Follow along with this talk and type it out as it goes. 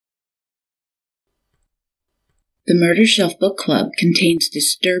The Murder Shelf Book Club contains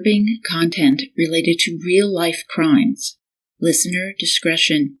disturbing content related to real-life crimes. Listener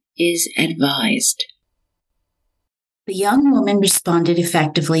discretion is advised. The young woman responded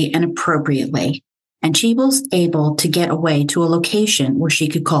effectively and appropriately, and she was able to get away to a location where she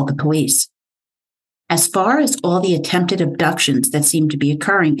could call the police. As far as all the attempted abductions that seemed to be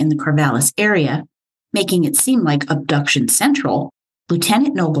occurring in the Corvallis area, making it seem like abduction central,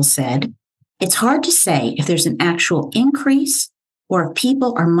 Lieutenant Noble said, "It's hard to say if there's an actual increase or if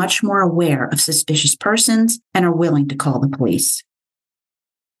people are much more aware of suspicious persons and are willing to call the police."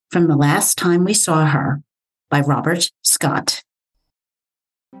 From the Last Time We Saw Her by Robert Scott.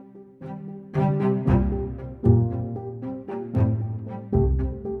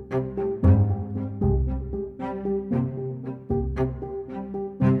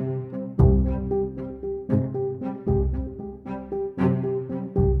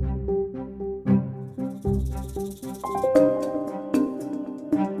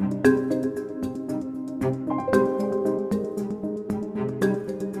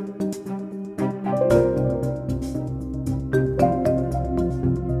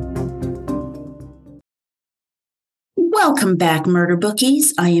 Welcome back, Murder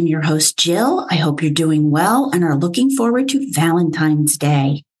Bookies. I am your host, Jill. I hope you're doing well and are looking forward to Valentine's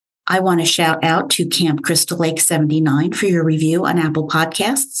Day. I want to shout out to Camp Crystal Lake 79 for your review on Apple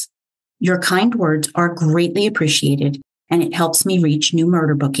Podcasts. Your kind words are greatly appreciated, and it helps me reach new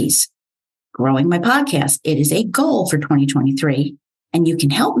murder bookies. Growing my podcast, it is a goal for 2023, and you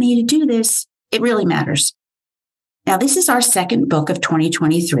can help me to do this. It really matters. Now, this is our second book of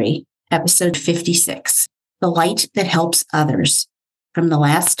 2023, episode 56. The Light That Helps Others, from The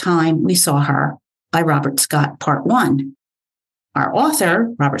Last Time We Saw Her by Robert Scott, Part 1. Our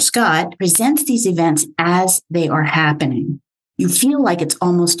author, Robert Scott, presents these events as they are happening. You feel like it's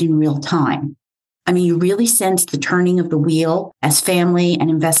almost in real time. I mean, you really sense the turning of the wheel as family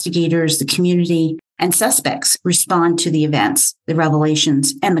and investigators, the community, and suspects respond to the events, the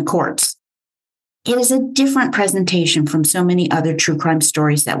revelations, and the courts. It is a different presentation from so many other true crime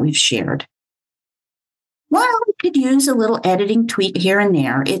stories that we've shared. While we could use a little editing tweak here and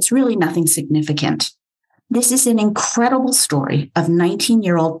there, it's really nothing significant. This is an incredible story of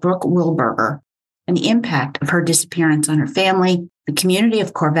 19-year-old Brooke Wilberger and the impact of her disappearance on her family, the community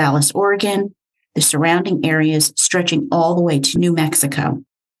of Corvallis, Oregon, the surrounding areas stretching all the way to New Mexico.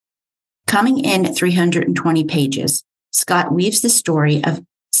 Coming in at 320 pages, Scott weaves the story of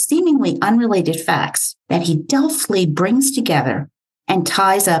seemingly unrelated facts that he deftly brings together and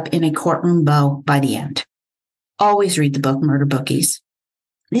ties up in a courtroom bow by the end. Always read the book, Murder Bookies.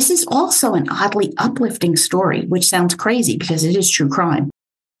 This is also an oddly uplifting story, which sounds crazy because it is true crime.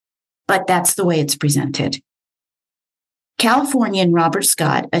 But that's the way it's presented. Californian Robert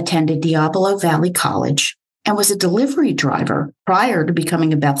Scott attended Diablo Valley College and was a delivery driver prior to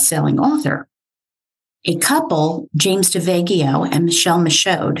becoming a best-selling author. A couple, James DeVaggio and Michelle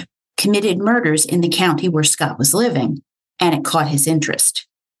Michaud, committed murders in the county where Scott was living, and it caught his interest.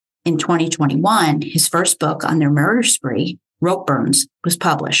 In 2021, his first book on their murder spree, Rope Burns, was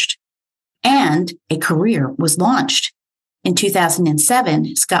published, and a career was launched. In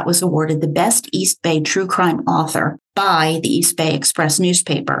 2007, Scott was awarded the Best East Bay True Crime Author by the East Bay Express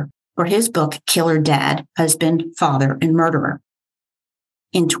newspaper for his book, Killer Dad, Husband, Father, and Murderer.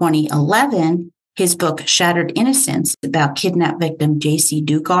 In 2011, his book, Shattered Innocence, about kidnapped victim J.C.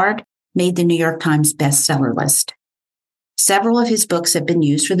 Dugard, made the New York Times bestseller list. Several of his books have been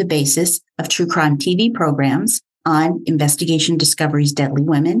used for the basis of true crime TV programs on Investigation Discovery's Deadly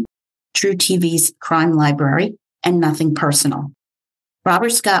Women, True TV's Crime Library, and Nothing Personal. Robert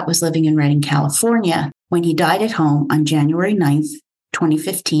Scott was living in Redding, California, when he died at home on January 9th,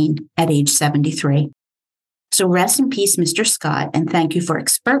 2015, at age 73. So rest in peace, Mr. Scott, and thank you for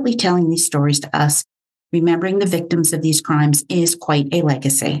expertly telling these stories to us. Remembering the victims of these crimes is quite a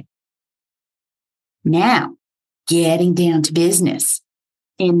legacy. Now, getting down to business.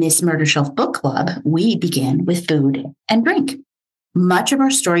 In this Murder Shelf Book Club, we begin with food and drink. Much of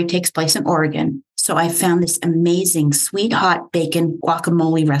our story takes place in Oregon, so I found this amazing sweet hot bacon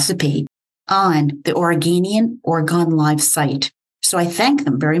guacamole recipe on the Oregonian Oregon Live site. So I thank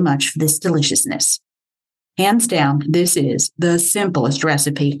them very much for this deliciousness. Hands down, this is the simplest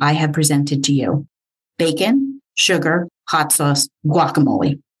recipe I have presented to you. Bacon, sugar, hot sauce,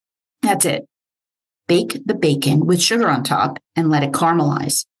 guacamole. That's it. Bake the bacon with sugar on top and let it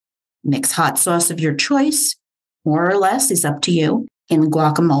caramelize. Mix hot sauce of your choice, more or less is up to you, in the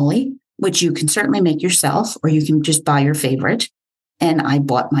guacamole, which you can certainly make yourself, or you can just buy your favorite. And I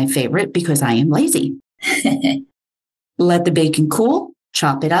bought my favorite because I am lazy. Let the bacon cool,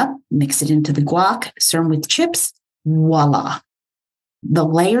 chop it up, mix it into the guac, serve with chips, Voila. The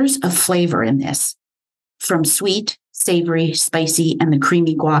layers of flavor in this, from sweet, savory, spicy, and the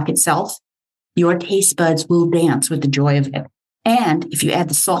creamy guac itself, your taste buds will dance with the joy of it. And if you add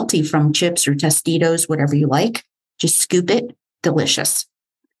the salty from chips or Tostitos, whatever you like, just scoop it, delicious.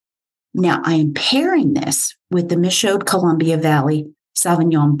 Now, I am pairing this with the Michaud Columbia Valley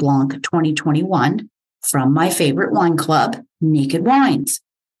Sauvignon Blanc 2021 from my favorite wine club, Naked Wines.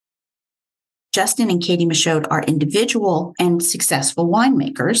 Justin and Katie Michaud are individual and successful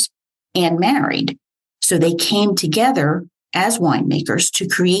winemakers and married. So they came together as winemakers to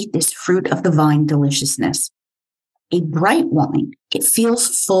create this fruit of the vine deliciousness. A bright wine, it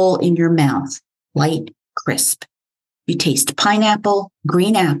feels full in your mouth, light, crisp. You taste pineapple,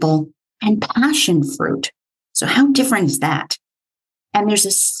 green apple, and passion fruit. So how different is that? And there's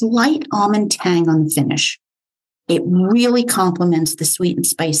a slight almond tang on the finish. It really complements the sweet and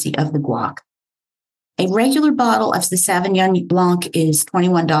spicy of the guac. A regular bottle of the Sauvignon Blanc is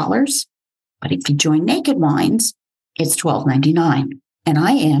 $21, but if you join Naked Wines, it's $12.99, and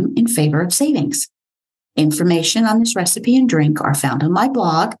I am in favor of savings. Information on this recipe and drink are found on my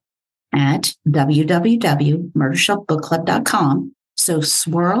blog at www.murdershelfbookclub.com. So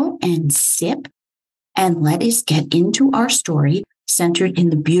swirl and sip, and let us get into our story centered in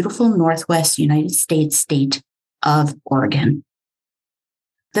the beautiful Northwest United States state of Oregon.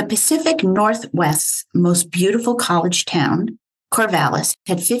 The Pacific Northwest's most beautiful college town, Corvallis,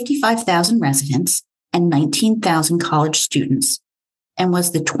 had 55,000 residents and 19,000 college students, and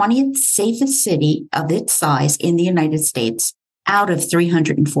was the 20th safest city of its size in the United States out of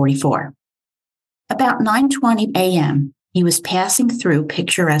 344. About 9:20 a.m., he was passing through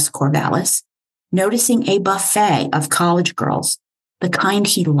picturesque Corvallis, noticing a buffet of college girls, the kind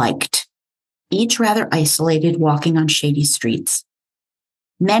he liked, each rather isolated, walking on shady streets.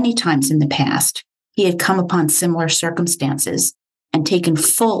 Many times in the past, he had come upon similar circumstances and taken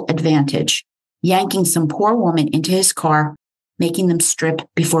full advantage, yanking some poor woman into his car, making them strip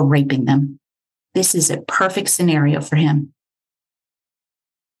before raping them. This is a perfect scenario for him.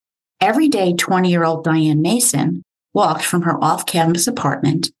 Everyday 20-year-old Diane Mason walked from her off-campus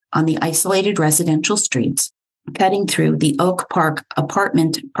apartment on the isolated residential streets, cutting through the Oak Park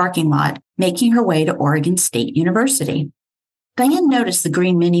apartment parking lot, making her way to Oregon State University. Diane noticed the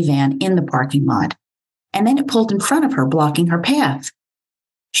green minivan in the parking lot, and then it pulled in front of her, blocking her path.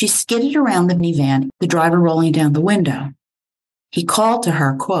 She skidded around the minivan, the driver rolling down the window. He called to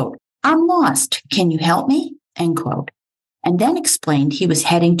her, quote, "I'm lost. Can you help me?" End quote. And then explained he was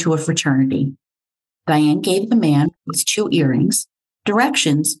heading to a fraternity. Diane gave the man with 2 earrings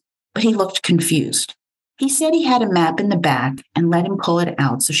directions, but he looked confused. He said he had a map in the back and let him pull it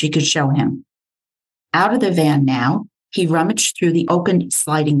out so she could show him. Out of the van now, he rummaged through the open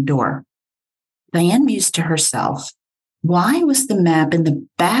sliding door. Diane mused to herself, why was the map in the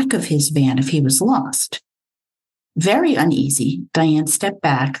back of his van if he was lost? Very uneasy, Diane stepped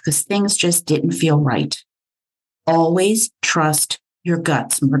back because things just didn't feel right. Always trust your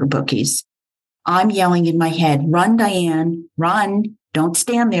guts, murder bookies. I'm yelling in my head, run, Diane, run. Don't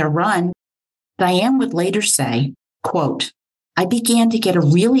stand there, run. Diane would later say, quote, I began to get a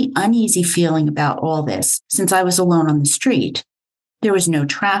really uneasy feeling about all this since I was alone on the street. There was no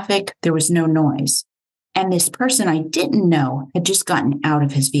traffic, there was no noise. And this person I didn't know had just gotten out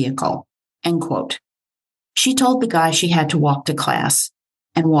of his vehicle, end quote. She told the guy she had to walk to class,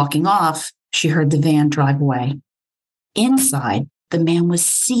 and walking off, she heard the van drive away. Inside, the man was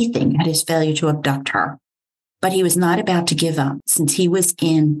seething at his failure to abduct her, but he was not about to give up since he was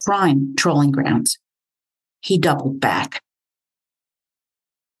in prime trolling grounds. He doubled back.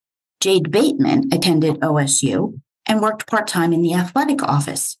 Jade Bateman attended OSU and worked part-time in the athletic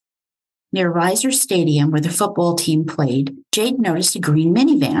office. Near Riser Stadium, where the football team played, Jade noticed a green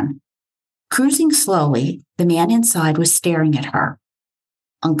minivan. Cruising slowly, the man inside was staring at her.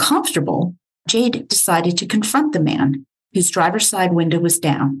 Uncomfortable, Jade decided to confront the man, whose driver's side window was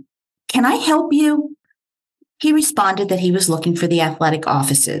down. Can I help you? He responded that he was looking for the athletic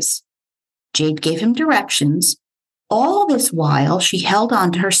offices. Jade gave him directions. All this while, she held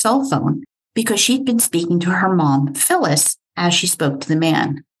on to her cell phone because she'd been speaking to her mom, Phyllis, as she spoke to the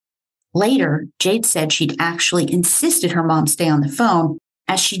man. Later, Jade said she'd actually insisted her mom stay on the phone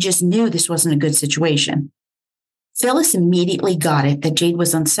as she just knew this wasn't a good situation. Phyllis immediately got it that Jade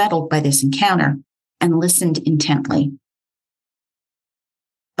was unsettled by this encounter and listened intently.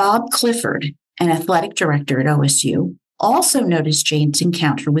 Bob Clifford, an athletic director at OSU, also noticed Jade's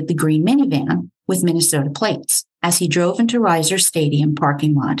encounter with the green minivan with Minnesota plates as he drove into Riser Stadium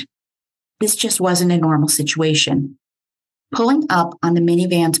parking lot. This just wasn't a normal situation. Pulling up on the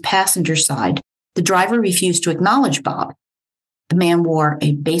minivan's passenger side The driver refused to acknowledge Bob. The man wore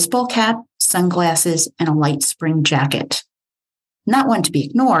a baseball cap, sunglasses, and a light spring jacket. Not one to be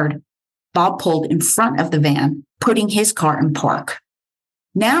ignored, Bob pulled in front of the van, putting his car in park.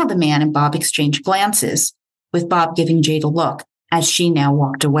 Now the man and Bob exchanged glances, with Bob giving Jade a look as she now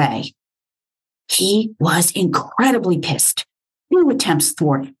walked away. He was incredibly pissed. 2 attempts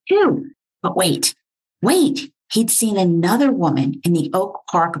thwarted. 2. But wait. He'd seen another woman in the Oak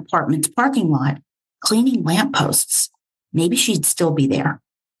Park Apartments parking lot cleaning lampposts. Maybe she'd still be there.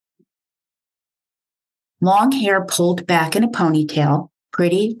 Long hair pulled back in a ponytail,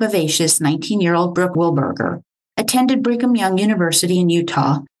 pretty, vivacious 19-year-old Brooke Wilberger attended Brigham Young University in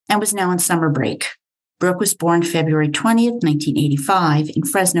Utah and was now on summer break. Brooke was born February 20th, 1985 in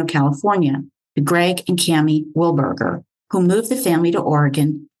Fresno, California, to Greg and Cammie Wilberger, who moved the family to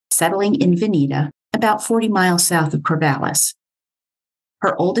Oregon, settling in Veneta, about 40 miles south of Corvallis.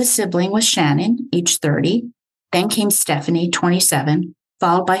 Her oldest sibling was Shannon, age 30. Then came Stephanie, 27,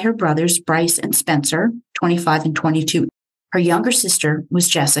 followed by her brothers Bryce and Spencer, 25 and 22. Her younger sister was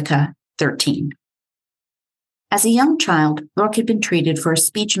Jessica, 13. As a young child, Brooke had been treated for a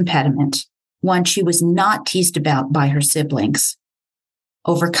speech impediment, one she was not teased about by her siblings.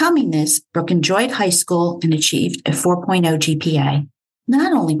 Overcoming this, Brooke enjoyed high school and achieved a 4.0 GPA.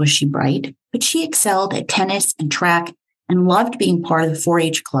 Not only was she bright, but she excelled at tennis and track and loved being part of the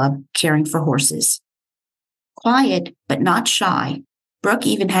 4-H club, caring for horses. Quiet, but not shy, Brooke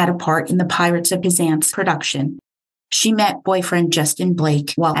even had a part in the Pirates of Penzance production. She met boyfriend Justin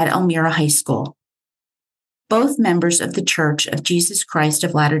Blake while at Elmira High School. Both members of the Church of Jesus Christ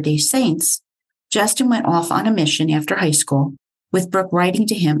of Latter-day Saints, Justin went off on a mission after high school, with Brooke writing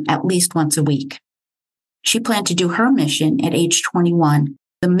to him at least once a week. She planned to do her mission at age 21,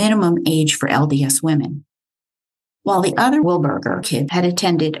 the minimum age for LDS women. While the other Wilberger kid had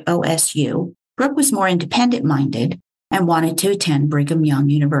attended OSU, Brooke was more independent-minded and wanted to attend Brigham Young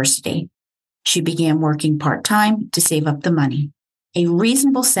University. She began working part-time to save up the money. A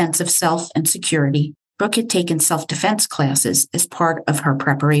reasonable sense of self and security, Brooke had taken self-defense classes as part of her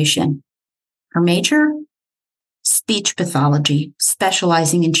preparation. Her major? Speech pathology,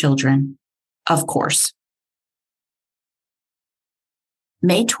 specializing in children. Of course.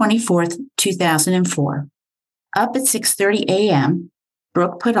 May 24th, 2004. Up at 6:30 a.m.,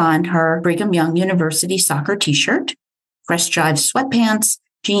 Brooke put on her Brigham Young University soccer t-shirt, fresh jive sweatpants,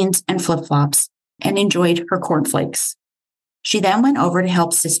 jeans, and flip-flops, and enjoyed her cornflakes. She then went over to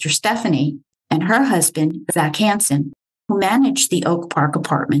help Sister Stephanie and her husband, Zach Hansen, who managed the Oak Park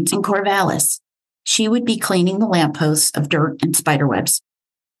Apartments in Corvallis. She would be cleaning the lampposts of dirt and spiderwebs.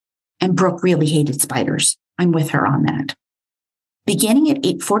 And Brooke really hated spiders. I'm with her on that. Beginning at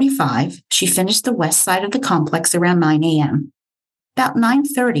 8:45, she finished the west side of the complex around 9 a.m. About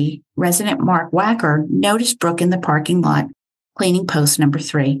 9:30, resident Mark Wacker noticed Brooke in the parking lot, cleaning post number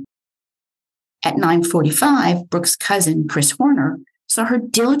 3. At 9:45, Brooke's cousin, Chris Horner, saw her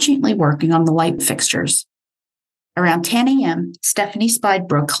diligently working on the light fixtures. Around 10 a.m., Stephanie spied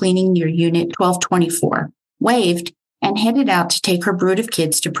Brooke cleaning near Unit 1224, waved, and headed out to take her brood of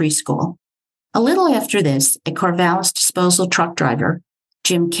kids to preschool. A little after this, a Corvallis disposal truck driver,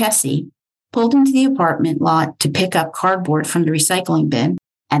 Jim Kessie, pulled into the apartment lot to pick up cardboard from the recycling bin,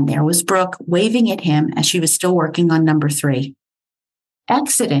 and there was Brooke waving at him as she was still working on number 3.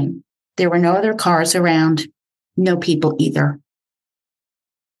 Exiting, there were no other cars around, no people either.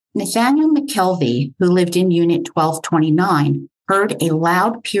 Nathaniel McKelvey, who lived in Unit 1229, heard a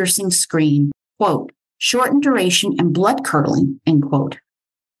loud, piercing scream, quote, short in duration and blood-curdling, end quote.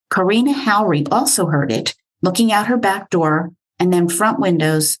 Karina Howry also heard it, looking out her back door and then front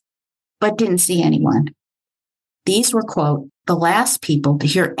windows, but didn't see anyone. These were, quote, the last people to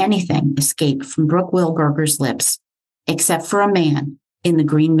hear anything escape from Brooke Wilberger's lips, except for a man in the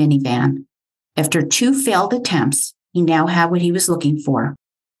green minivan. After 2 failed attempts, he now had what he was looking for.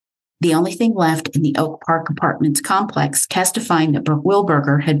 The only thing left in the Oak Park Apartments complex testifying that Brooke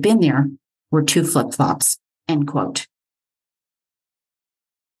Wilberger had been there were 2 flip-flops, end quote.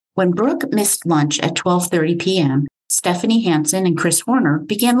 When Brooke missed lunch at 12:30 p.m., Stephanie Hansen and Chris Horner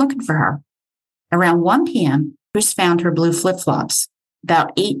began looking for her. Around 1 p.m., Chris found her blue flip-flops,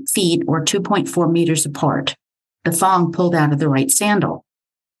 about 8 feet or 2.4 meters apart, the thong pulled out of the right sandal.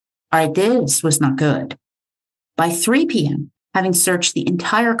 All right, this was not good. By 3 p.m., having searched the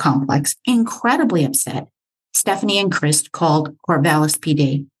entire complex, incredibly upset, Stephanie and Chris called Corvallis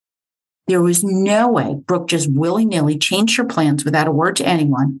PD. There was no way Brooke just willy-nilly changed her plans without a word to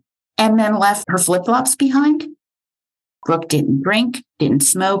anyone and then left her flip-flops behind. Brooke didn't drink, didn't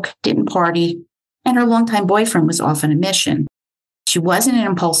smoke, didn't party, and her longtime boyfriend was off on a mission. She wasn't an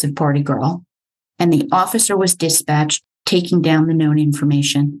impulsive party girl. and the officer was dispatched, taking down the known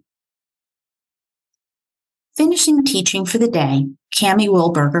information. Finishing teaching for the day, Cammie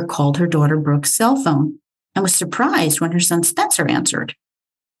Wilberger called her daughter Brooke's cell phone and was surprised when her son Spencer answered.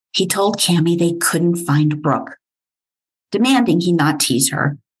 He told Cammie they couldn't find Brooke. Demanding he not tease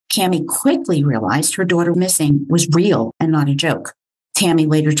her, Cammie quickly realized her daughter missing was real and not a joke. Tammy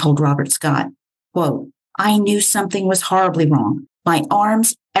later told Robert Scott, quote, "I knew something was horribly wrong. My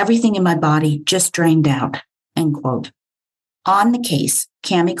arms, everything in my body just drained out," end quote. On the case,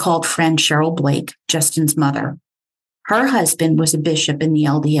 Cammie called friend Cheryl Blake, Justin's mother. Her husband was a bishop in the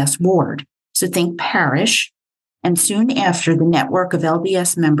LDS ward, so think parish, and soon after, the network of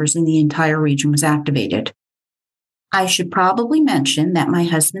LDS members in the entire region was activated. I should probably mention that my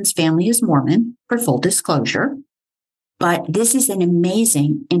husband's family is Mormon, for full disclosure, but this is an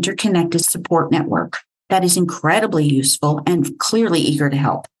amazing interconnected support network that is incredibly useful and clearly eager to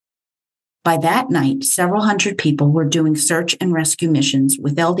help. By that night, several hundred people were doing search and rescue missions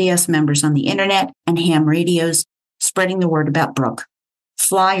with LDS members on the internet and ham radios, spreading the word about Brooke.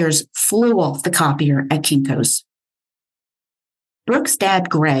 Flyers flew off the copier at Kinko's. Brooke's dad,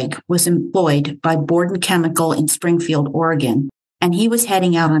 Greg, was employed by Borden Chemical in Springfield, Oregon, and he was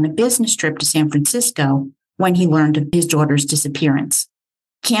heading out on a business trip to San Francisco when he learned of his daughter's disappearance.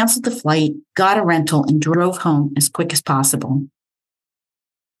 Canceled the flight, got a rental, and drove home as quick as possible.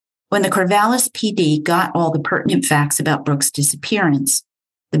 When the Corvallis PD got all the pertinent facts about Brooke's disappearance,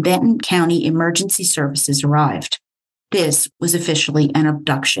 the Benton County Emergency Services arrived. This was officially an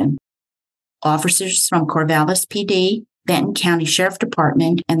abduction. Officers from Corvallis PD, Benton County Sheriff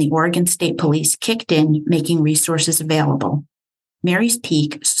Department, and the Oregon State Police kicked in, making resources available. Mary's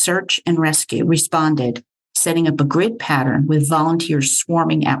Peak Search and Rescue responded, setting up a grid pattern with volunteers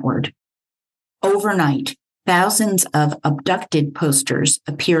swarming outward. Overnight, thousands of abducted posters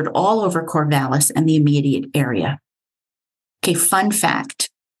appeared all over Corvallis and the immediate area. Okay, fun fact.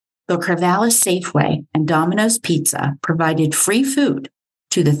 The Corvallis Safeway and Domino's Pizza provided free food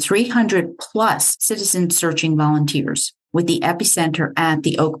to the 300 plus citizen searching volunteers, with the epicenter at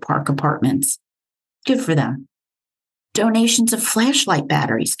the Oak Park Apartments. Good for them. Donations of flashlight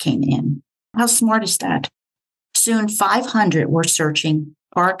batteries came in. How smart is that? Soon 500 were searching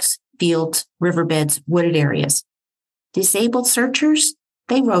parks, fields, riverbeds, wooded areas. Disabled searchers,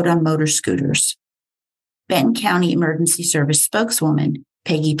 they rode on motor scooters. Benton County Emergency Service spokeswoman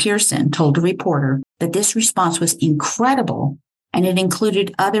Peggy Pearson told a reporter that this response was incredible, and it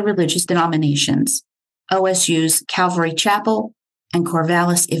included other religious denominations, OSU's Calvary Chapel and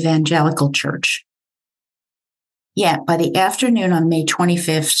Corvallis Evangelical Church. Yet, by the afternoon on May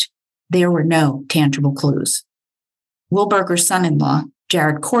 25th, there were no tangible clues. Wilberger's son-in-law,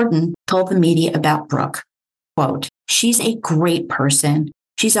 Jared Corden, told the media about Brooke, quote, "She's a great person.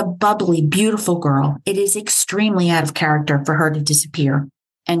 She's a bubbly, beautiful girl. It is extremely out of character for her to disappear,"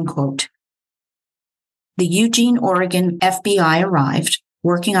 end quote. The Eugene, Oregon FBI arrived,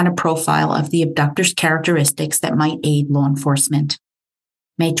 working on a profile of the abductor's characteristics that might aid law enforcement.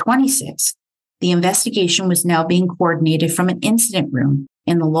 May 26th, the investigation was now being coordinated from an incident room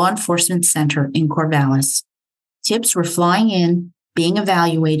in the Law Enforcement Center in Corvallis. Tips were flying in, being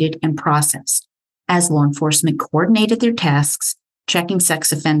evaluated, and processed as law enforcement coordinated their tasks, checking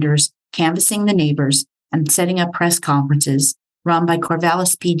sex offenders, canvassing the neighbors, and setting up press conferences run by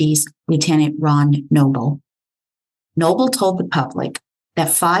Corvallis PD's Lieutenant Ron Noble. Noble told the public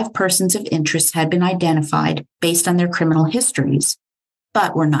that 5 persons of interest had been identified based on their criminal histories,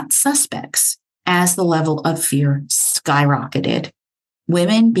 but were not suspects, as the level of fear skyrocketed.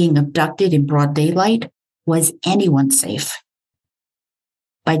 Women being abducted in broad daylight, was anyone safe?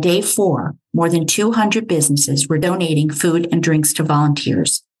 By day 4, more than 200 businesses were donating food and drinks to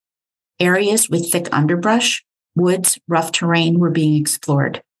volunteers. Areas with thick underbrush, woods, rough terrain were being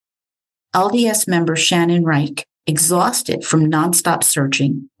explored. LDS member Shannon Reich, exhausted from nonstop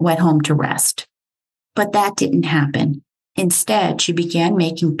searching, went home to rest. But that didn't happen. Instead, she began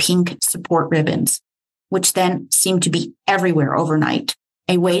making pink support ribbons, which then seemed to be everywhere overnight,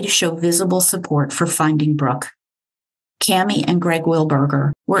 a way to show visible support for finding Brooke. Cammie and Greg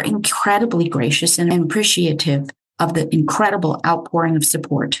Wilberger were incredibly gracious and appreciative of the incredible outpouring of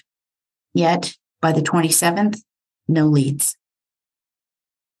support. Yet, by the 27th, no leads.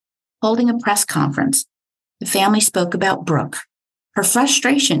 Holding a press conference, the family spoke about Brooke, her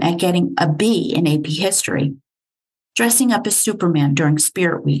frustration at getting a B in AP history, dressing up as Superman during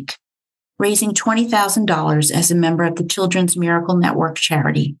Spirit Week, raising $20,000 as a member of the Children's Miracle Network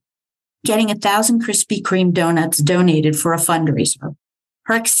charity, getting 1,000 Krispy Kreme donuts donated for a fundraiser,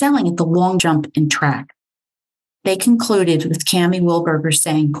 her excelling at the long jump and track. They concluded with Cammie Wilberger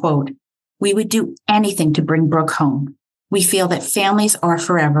saying, quote, We would do anything to bring Brooke home. We feel that families are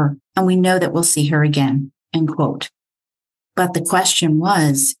forever, and we know that we'll see her again, end quote. But the question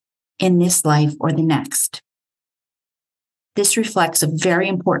was, in this life or the next? This reflects a very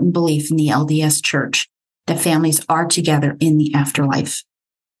important belief in the LDS Church that families are together in the afterlife.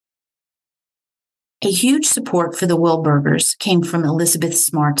 A huge support for the Wilbergers came from Elizabeth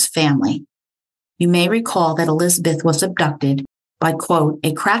Smart's family. You may recall that Elizabeth was abducted by, quote,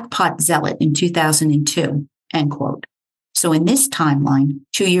 a crackpot zealot in 2002, end quote. So in this timeline,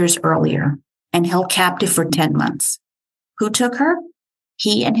 2 years earlier, and held captive for 10 months. Who took her?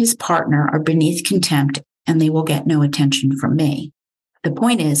 He and his partner are beneath contempt, and they will get no attention from me. The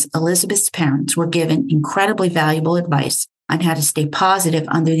point is, Elizabeth's parents were given incredibly valuable advice on how to stay positive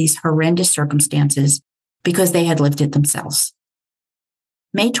under these horrendous circumstances because they had lived it themselves.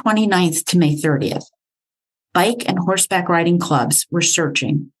 May 29th to May 30th, bike and horseback riding clubs were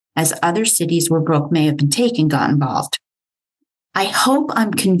searching as other cities where Brooke may have been taken got involved. I hope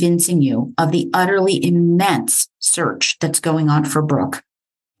I'm convincing you of the utterly immense search that's going on for Brooke,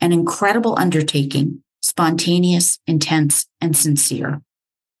 an incredible undertaking, spontaneous, intense, and sincere.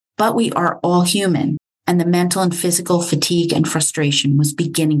 But we are all human, and the mental and physical fatigue and frustration was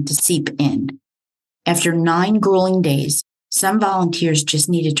beginning to seep in. After 9 grueling days, some volunteers just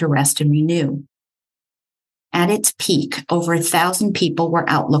needed to rest and renew. At its peak, over 1,000 people were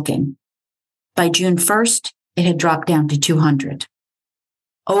out looking. By June 1st, it had dropped down to 200.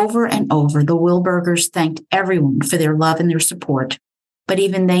 Over and over, the Wilbergers thanked everyone for their love and their support, but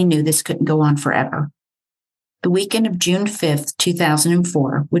even they knew this couldn't go on forever. The weekend of June 5th,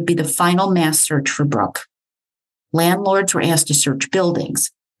 2004, would be the final mass search for Brooke. Landlords were asked to search buildings,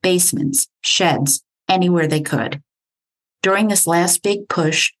 basements, sheds, anywhere they could. During this last big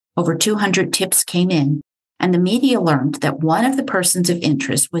push, over 200 tips came in, and the media learned that one of the persons of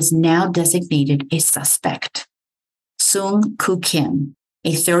interest was now designated a suspect. Seung Koo Kim,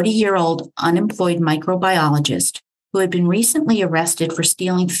 a 30-year-old unemployed microbiologist who had been recently arrested for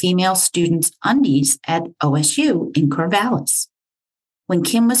stealing female students' undies at OSU in Corvallis. When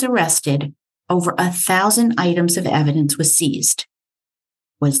Kim was arrested, over 1,000 items of evidence was seized.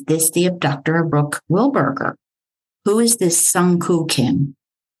 Was this the abductor of Brooke Wilberger? Who is this Seung Koo Kim?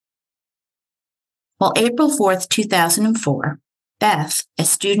 Well, April 4th, 2004, Beth, a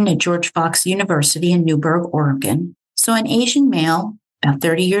student at George Fox University in Newberg, Oregon, saw an Asian male, about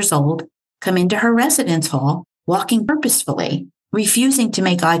 30 years old, come into her residence hall, walking purposefully, refusing to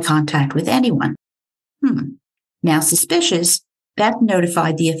make eye contact with anyone. Now suspicious, Beth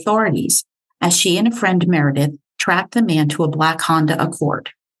notified the authorities as she and a friend, Meredith, tracked the man to a black Honda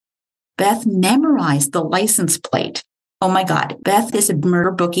Accord. Beth memorized the license plate. Oh my God, Beth is a murder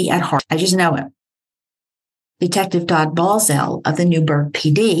bookie at heart. I just know it. Detective Todd Balzell of the Newberg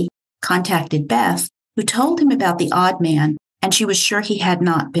PD contacted Beth, who told him about the odd man, and she was sure he had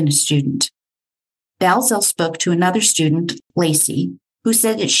not been a student. Balzell spoke to another student, Lacey, who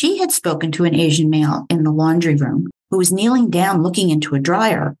said that she had spoken to an Asian male in the laundry room who was kneeling down looking into a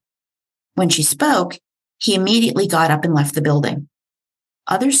dryer. When she spoke, he immediately got up and left the building.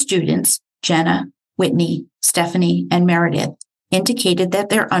 Other students, Jenna, Whitney, Stephanie, and Meredith, indicated that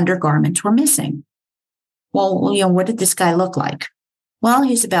their undergarments were missing. Well, what did this guy look like? Well,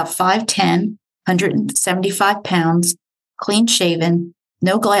 he was about 5'10", 175 pounds, clean shaven,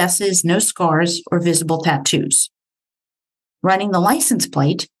 no glasses, no scars, or visible tattoos. Running the license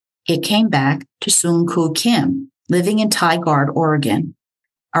plate, it came back to Seung Koo Kim, living in Tigard, Oregon.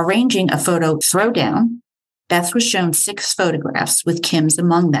 Arranging a photo throwdown, Beth was shown 6 photographs with Kim's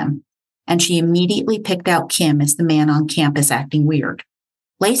among them, and she immediately picked out Kim as the man on campus acting weird.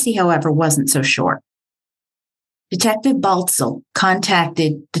 Lacey, however, wasn't so sure. Detective Balzell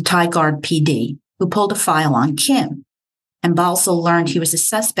contacted the Tigard PD, who pulled a file on Kim, and Balzell learned he was a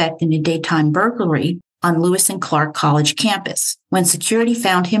suspect in a daytime burglary on Lewis and Clark College campus when security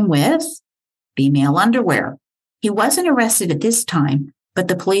found him with female underwear. He wasn't arrested at this time, but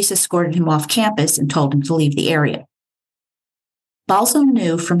the police escorted him off campus and told him to leave the area. Balzell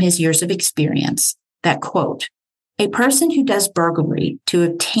knew from his years of experience that, quote, a person who does burglary to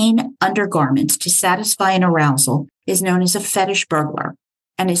obtain undergarments to satisfy an arousal is known as a fetish burglar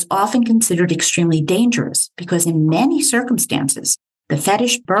and is often considered extremely dangerous because in many circumstances, the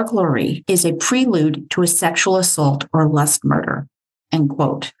fetish burglary is a prelude to a sexual assault or lust murder, end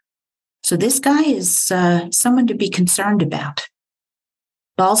quote. So this guy is someone to be concerned about.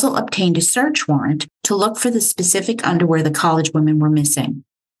 Balzell obtained a search warrant to look for the specific underwear the college women were missing.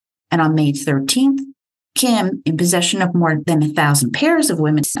 And on May 13th, Kim, in possession of more than 1,000 pairs of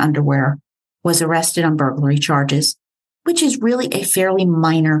women's underwear, was arrested on burglary charges which is really a fairly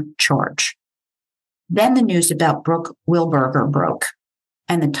minor charge. Then the news about Brooke Wilberger broke,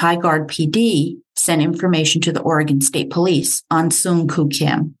 and the Tigard PD sent information to the Oregon State Police on Seung-Koo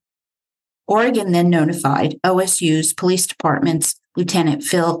Kim. Oregon then notified OSU's police department's Lieutenant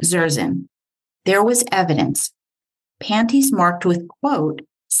Phil Zerzan. There was evidence. Panties marked with, quote,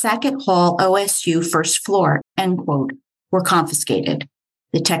 Sackett Hall OSU first floor, end quote, were confiscated.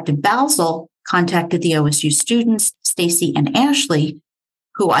 Detective Balzel contacted the OSU students, Stacy and Ashley,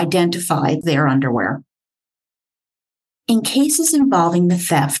 who identified their underwear. In cases involving the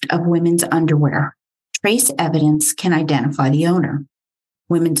theft of women's underwear, trace evidence can identify the owner.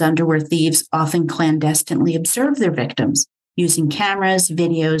 Women's underwear thieves often clandestinely observe their victims using cameras,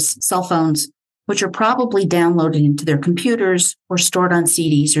 videos, cell phones, which are probably downloaded into their computers or stored on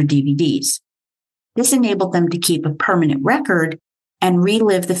CDs or DVDs. This enabled them to keep a permanent record and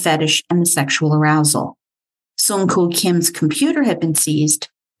relive the fetish and the sexual arousal. Seung-Koo Kim's computer had been seized,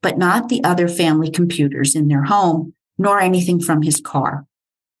 but not the other family computers in their home, nor anything from his car.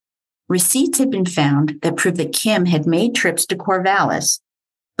 Receipts had been found that proved that Kim had made trips to Corvallis,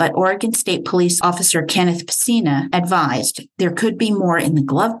 but Oregon State Police Officer Kenneth Pacina advised there could be more in the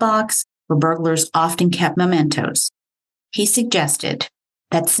glove box where burglars often kept mementos. He suggested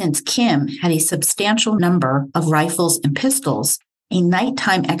that since Kim had a substantial number of rifles and pistols, a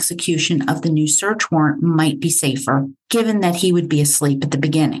nighttime execution of the new search warrant might be safer, given that he would be asleep at the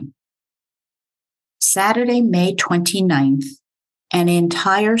beginning. Saturday, May 29th, an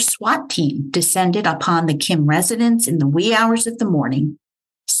entire SWAT team descended upon the Kim residence in the wee hours of the morning,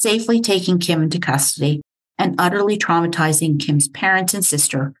 safely taking Kim into custody and utterly traumatizing Kim's parents and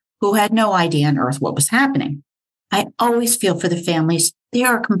sister, who had no idea on earth what was happening. I always feel for the families. They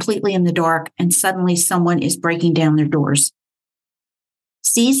are completely in the dark, and suddenly someone is breaking down their doors.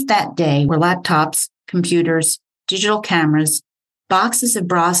 Seized that day were laptops, computers, digital cameras, boxes of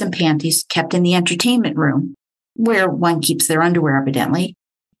bras and panties kept in the entertainment room, where one keeps their underwear evidently,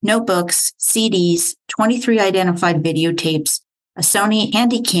 notebooks, CDs, 23 identified videotapes, a Sony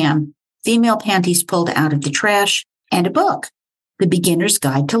Handycam, female panties pulled out of the trash, and a book, The Beginner's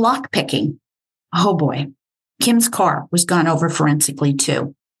Guide to Lockpicking. Oh boy, Kim's car was gone over forensically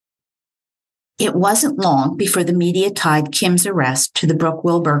too. It wasn't long before the media tied Kim's arrest to the Brooke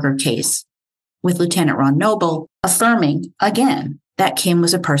Wilberger case, with Lieutenant Ron Noble affirming again that Kim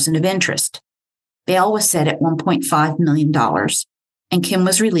was a person of interest. Bail was set at $1.5 million, and Kim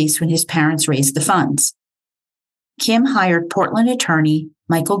was released when his parents raised the funds. Kim hired Portland attorney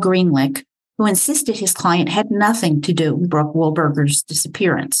Michael Greenlick, who insisted his client had nothing to do with Brooke Wilberger's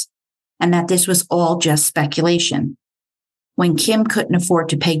disappearance, and that this was all just speculation. When Kim couldn't afford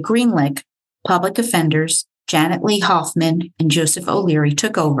to pay Greenlick, public offenders Janet Lee Hoffman and Joseph O'Leary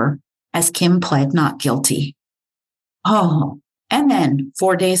took over as Kim pled not guilty. Oh, and then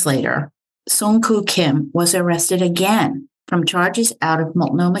 4 days later, Seung-Koo Kim was arrested again from charges out of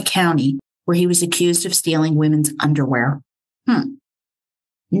Multnomah County, where he was accused of stealing women's underwear.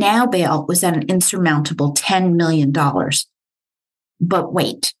 Now bail was at an insurmountable $10 million. But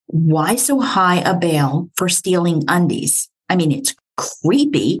wait, why so high a bail for stealing undies? I mean, it's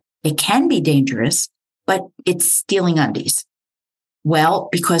creepy. It can be dangerous, but it's stealing undies. Well,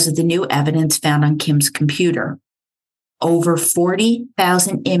 because of the new evidence found on Kim's computer. Over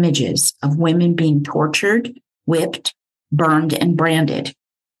 40,000 images of women being tortured, whipped, burned, and branded.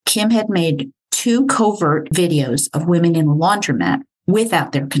 Kim had made 2 covert videos of women in a laundromat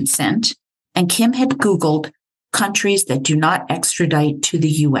without their consent, and Kim had Googled countries that do not extradite to the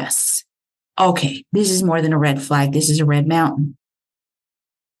U.S. Okay, this is more than a red flag. This is a red mountain.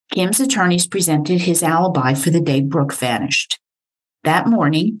 Kim's attorneys presented his alibi for the day Brooke vanished. That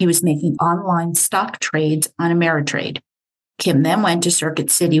morning, he was making online stock trades on Ameritrade. Kim then went to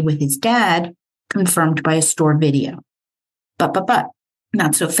Circuit City with his dad, confirmed by a store video. But,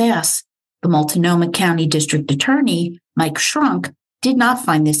 not so fast. The Multnomah County District Attorney, Mike Shrunk, did not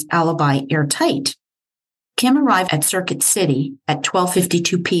find this alibi airtight. Kim arrived at Circuit City at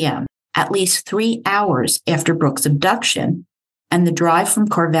 12:52 p.m., at least 3 hours after Brooke's abduction, and the drive from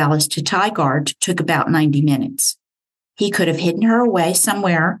Corvallis to Tigard took about 90 minutes. He could have hidden her away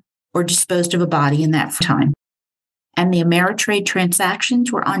somewhere or disposed of a body in that time. And the Ameritrade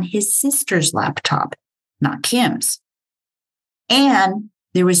transactions were on his sister's laptop, not Kim's. And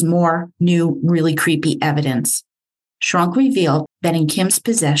there was more new, really creepy evidence. Shrunk revealed that in Kim's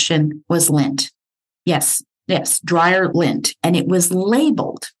possession was lint. Yes, dryer lint. And it was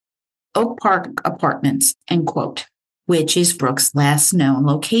labeled Oak Park Apartments, end quote, which is Brooke's last known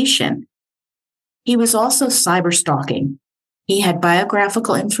location. He was also cyber stalking. He had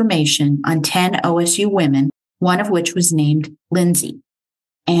biographical information on 10 OSU women one of which was named Lindsay.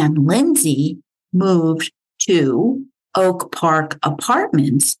 And Lindsay moved to Oak Park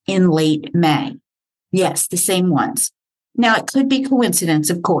Apartments in late May. Yes, the same ones. Now, it could be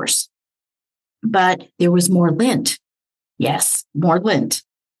coincidence, of course, but there was more lint. Yes, more lint.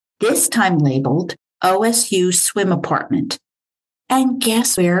 This time labeled OSU Swim Apartment. And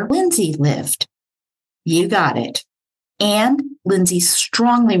guess where Lindsay lived? You got it. And Lindsay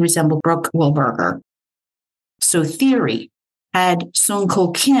strongly resembled Brooke Wilberger. So theory, had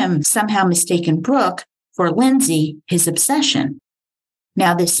Sung-Kul Kim somehow mistaken Brooke for Lindsay, his obsession?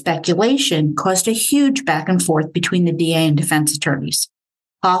 Now, this speculation caused a huge back and forth between the DA and defense attorneys.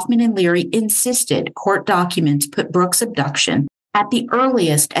 Hoffman and Leary insisted court documents put Brooke's abduction at the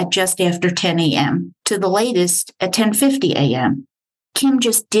earliest at just after 10 a.m. to the latest at 10:50 a.m. Kim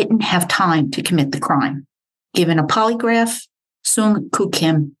just didn't have time to commit the crime. Given a polygraph, Sung-Kul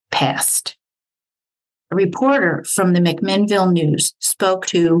Kim passed. A reporter from the McMinnville News spoke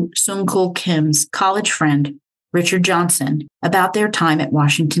to Sung-Kul Kim's college friend, Richard Johnson, about their time at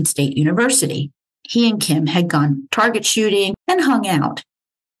Washington State University. He and Kim had gone target shooting and hung out.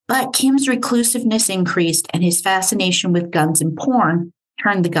 But Kim's reclusiveness increased and his fascination with guns and porn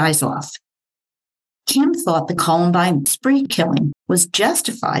turned the guys off. Kim thought the Columbine spree killing was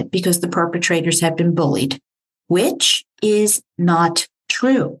justified because the perpetrators had been bullied, which is not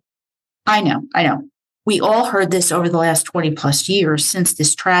true. I know. We all heard this over the last 20 plus years since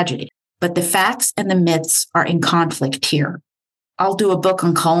this tragedy, but the facts and the myths are in conflict here. I'll do a book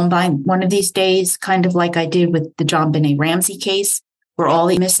on Columbine one of these days, kind of like I did with the JonBenet Ramsey case, where all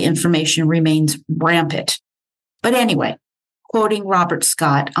the misinformation remains rampant. But anyway, quoting Robert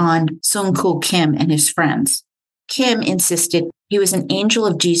Scott on Sung-Kul Kim and his friends, Kim insisted he was an angel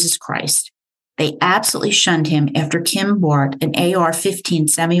of Jesus Christ. They absolutely shunned him after Kim brought an AR-15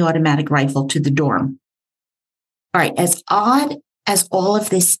 semi-automatic rifle to the dorm. All right, as odd as all of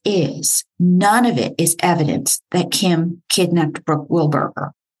this is, none of it is evidence that Kim kidnapped Brooke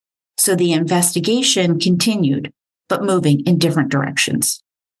Wilberger. So the investigation continued, but moving in different directions.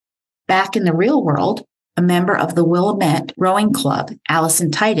 Back in the real world, a member of the Willamette Rowing Club, Allison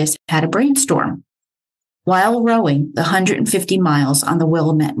Titus, had a brainstorm. While rowing the 150 miles on the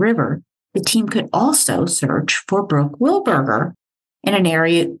Willamette River, the team could also search for Brooke Wilberger in an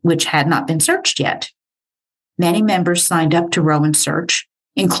area which had not been searched yet. Many members signed up to row and search,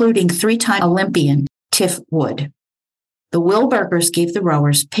 including three-time Olympian Tiff Wood. The Wilbergers gave the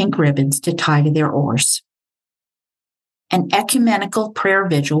rowers pink ribbons to tie to their oars. An ecumenical prayer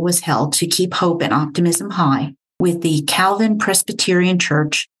vigil was held to keep hope and optimism high, with the Calvin Presbyterian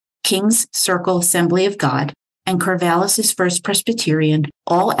Church, King's Circle Assembly of God, and Corvallis First Presbyterian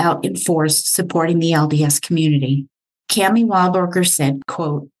all out in force supporting the LDS community. Cammie Wilberger said,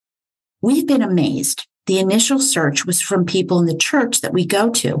 quote, "We've been amazed. The initial search was from people in the church that we go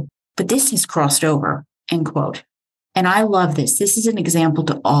to, but this has crossed over," end quote. And I love this. This is an example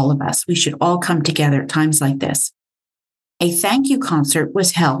to all of us. We should all come together at times like this. A thank you concert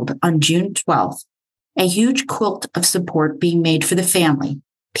was held on June 12th, a huge quilt of support being made for the family.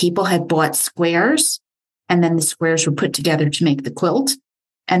 People had bought squares, and then the squares were put together to make the quilt,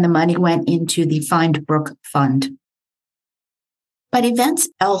 and the money went into the Find Brooke Fund. But events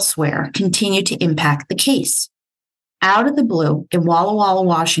elsewhere continue to impact the case. Out of the blue, in Walla Walla,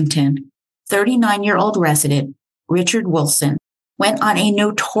 Washington, 39-year-old resident Richard Wilson went on a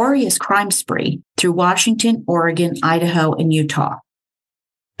notorious crime spree through Washington, Oregon, Idaho, and Utah.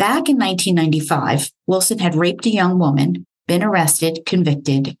 Back in 1995, Wilson had raped a young woman, been arrested,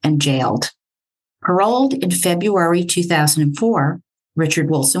 convicted, and jailed. Paroled in February 2004, Richard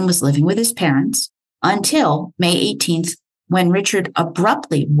Wilson was living with his parents until May 18th, when Richard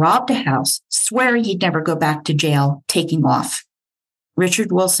abruptly robbed a house, swearing he'd never go back to jail, taking off.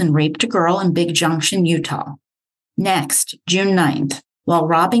 Richard Wilson raped a girl in Big Junction, Utah. Next, June 9th, while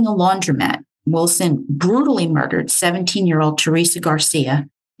robbing a laundromat, Wilson brutally murdered 17-year-old Teresa Garcia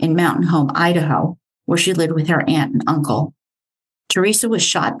in Mountain Home, Idaho, where she lived with her aunt and uncle. Teresa was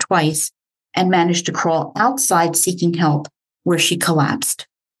shot twice and managed to crawl outside seeking help, where she collapsed.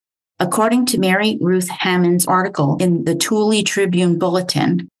 According to Mary Ruth Hammond's article in the Thule Tribune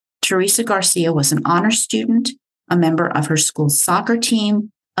Bulletin, Teresa Garcia was an honor student, a member of her school's soccer team,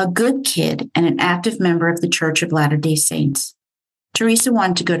 a good kid, and an active member of the Church of Latter-day Saints. Teresa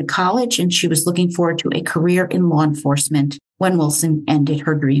wanted to go to college, and she was looking forward to a career in law enforcement when Wilson ended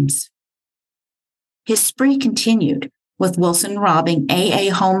her dreams. His spree continued, with Wilson robbing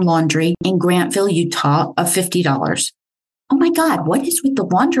AA Home Laundry in Grantville, Utah, of $50. Oh my God, what is with the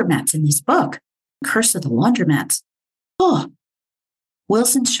laundromats in this book? Curse of the laundromats. Oh.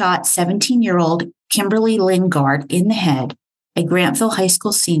 Wilson shot 17-year-old Kimberly Lingard in the head, a Grantville High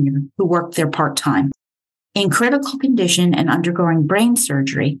School senior who worked there part-time. In critical condition and undergoing brain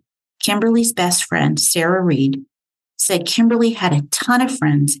surgery, Kimberly's best friend, Sarah Reed, said Kimberly had a ton of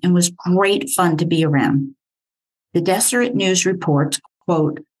friends and was great fun to be around. The Deseret News reports,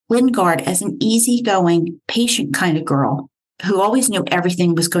 quote, Lingard as an easygoing, patient kind of girl who always knew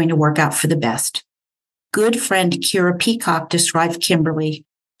everything was going to work out for the best. Good friend Kira Peacock described Kimberly,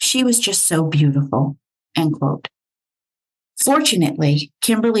 she was just so beautiful, end quote. Fortunately,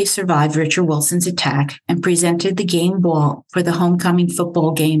 Kimberly survived Richard Wilson's attack and presented the game ball for the homecoming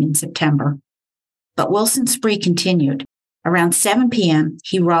football game in September. But Wilson's spree continued. Around 7 p.m.,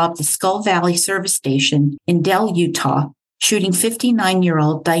 he robbed the Skull Valley service station in Dell, Utah, shooting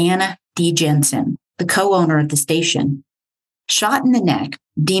 59-year-old Diana D. Jensen, the co-owner of the station. Shot in the neck,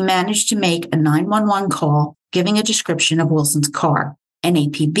 D managed to make a 911 call giving a description of Wilson's car. An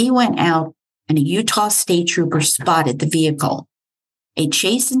APB went out, and a Utah state trooper spotted the vehicle. A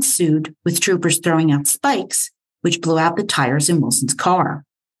chase ensued with troopers throwing out spikes, which blew out the tires in Wilson's car.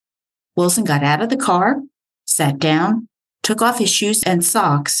 Wilson got out of the car, sat down, took off his shoes and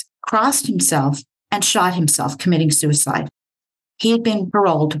socks, crossed himself, and shot himself, committing suicide. He had been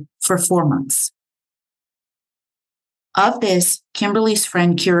paroled for 4 months. Of this, Kimberly's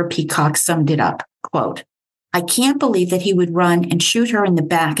friend Kira Peacock summed it up, quote, I can't believe that he would run and shoot her in the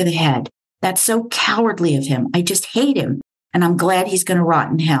back of the head. That's so cowardly of him. I just hate him, and I'm glad he's going to rot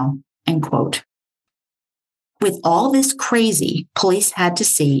in hell, end quote. With all this crazy, police had to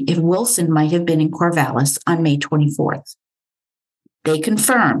see if Wilson might have been in Corvallis on May 24th. They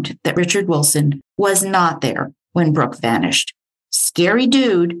confirmed that Richard Wilson was not there when Brooke vanished. Scary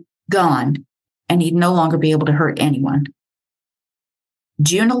dude, gone, and he'd no longer be able to hurt anyone.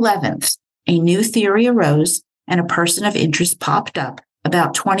 June 11th, a new theory arose and a person of interest popped up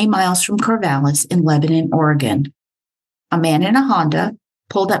about 20 miles from Corvallis in Lebanon, Oregon. A man in a Honda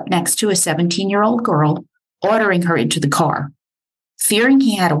pulled up next to a 17-year-old girl, ordering her into the car. Fearing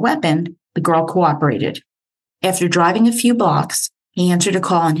he had a weapon, the girl cooperated. After driving a few blocks, he answered a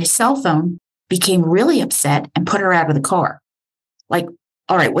call on his cell phone, became really upset, and put her out of the car. Like,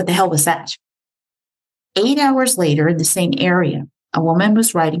 all right, what the hell was that? 8 hours later, in the same area, a woman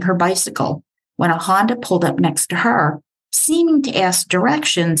was riding her bicycle when a Honda pulled up next to her, seeming to ask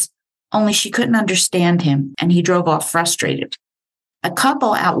directions, only she couldn't understand him, and he drove off frustrated. A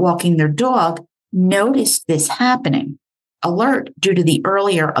couple out walking their dog noticed this happening. Alert due to the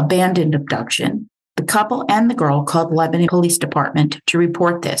earlier abandoned abduction, the couple and the girl called Lebanon Police Department to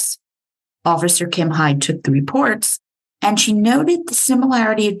report this. Officer Kim Hyde took the reports, and she noted the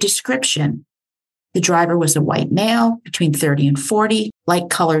similarity of description. The driver was a white male, between 30 and 40,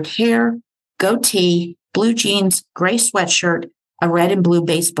 light-colored hair, goatee, blue jeans, gray sweatshirt, a red and blue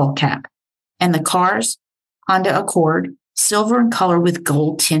baseball cap. And the cars, Honda Accord, silver in color with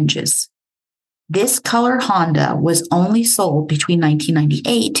gold tinges. This color Honda was only sold between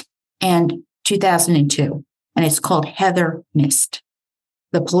 1998 and 2002, and it's called Heather Mist.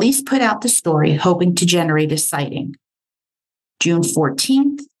 The police put out the story hoping to generate a sighting. June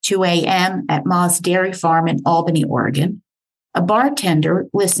 14th, 2 a.m. at Ma's Dairy Farm in Albany, Oregon, a bartender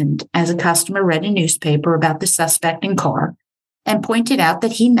listened as a customer read a newspaper about the suspect in car and pointed out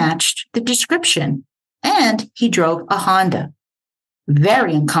that he matched the description, and he drove a Honda.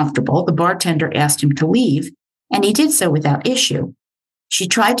 Very uncomfortable, the bartender asked him to leave, and he did so without issue. She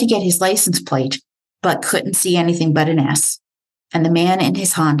tried to get his license plate, but couldn't see anything but an S, and the man in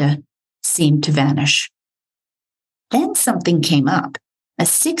his Honda seemed to vanish. Then something came up. A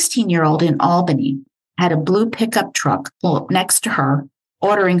 16-year-old in Albany had a blue pickup truck pull up next to her,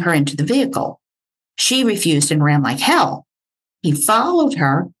 ordering her into the vehicle. She refused and ran like hell. He followed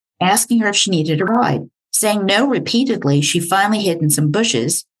her, asking her if she needed a ride. Saying no repeatedly, she finally hid in some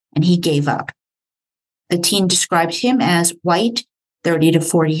bushes, and he gave up. The teen described him as white, 30 to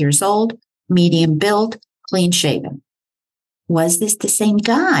 40 years old, medium build, clean-shaven. Was this the same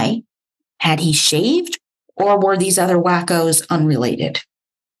guy? Had he shaved, or were these other wackos unrelated?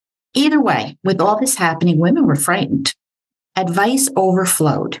 Either way, with all this happening, women were frightened. Advice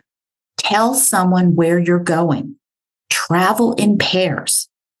overflowed. Tell someone where you're going. Travel in pairs,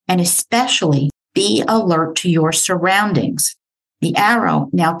 and especially be alert to your surroundings. The arrow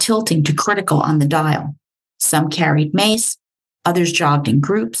now tilting to critical on the dial. Some carried mace, others jogged in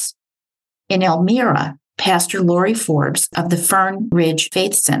groups. In Elmira, Pastor Lori Forbes of the Fern Ridge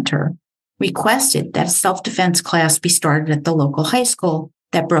Faith Center requested that a self-defense class be started at the local high school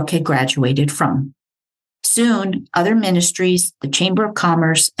that Brooke had graduated from. Soon, other ministries, the Chamber of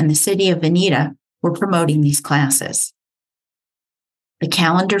Commerce, and the city of Veneta were promoting these classes. The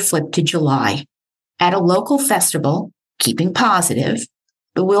calendar flipped to July. At a local festival, Keeping Positive,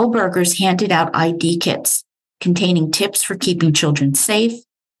 the Wilbergers handed out ID kits containing tips for keeping children safe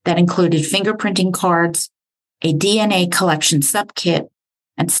that included fingerprinting cards, a DNA collection sub-kit,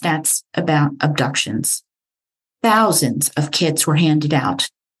 and stats about abductions. Thousands of kits were handed out.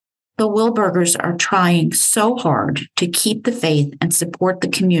 The Wilbergers are trying so hard to keep the faith and support the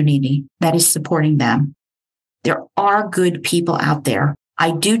community that is supporting them. There are good people out there.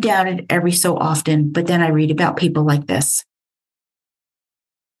 I do doubt it every so often, but then I read about people like this.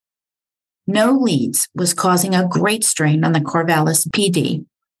 No leads was causing a great strain on the Corvallis PD,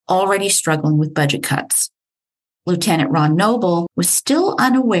 already struggling with budget cuts. Lieutenant Ron Noble was still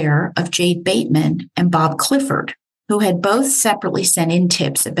unaware of Jade Bateman and Bob Clifford, who had both separately sent in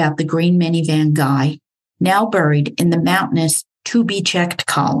tips about the green minivan guy, now buried in the mountainous to-be-checked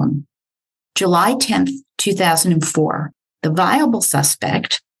column. July 10th, 2004, the viable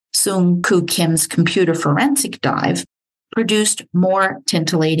suspect, Sung Koo Kim's computer forensic dive, produced more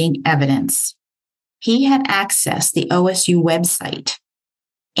titillating evidence. He had accessed the OSU website,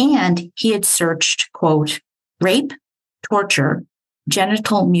 and he had searched, quote, rape, torture,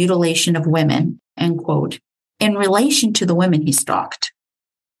 genital mutilation of women, end quote, in relation to the women he stalked.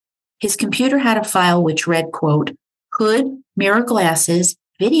 His computer had a file which read, quote, hood, mirror glasses,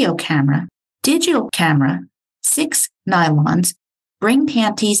 video camera, digital camera, 6 nylons, bring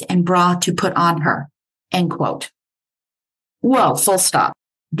panties and bra to put on her, end quote. Whoa, full stop.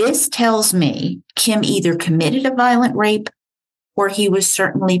 This tells me Kim either committed a violent rape or he was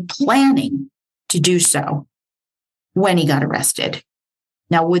certainly planning to do so when he got arrested.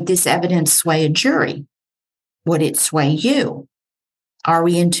 Now, would this evidence sway a jury? Would it sway you? Are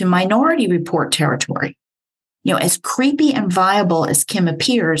we into Minority Report territory? As creepy and viable as Kim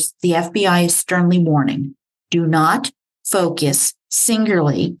appears, the FBI is sternly warning, do not focus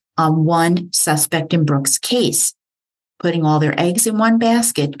singularly on one suspect in Brooks' case. Putting all their eggs in one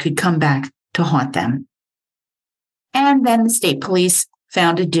basket could come back to haunt them. And then the state police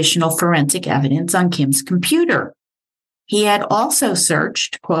found additional forensic evidence on Kim's computer. He had also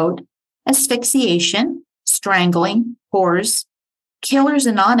searched, quote, asphyxiation, strangling, whores, Killers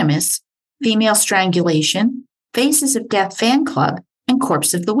Anonymous, female strangulation, Faces of Death fan club, and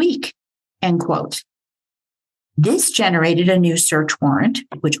Corpse of the Week, end quote. This generated a new search warrant,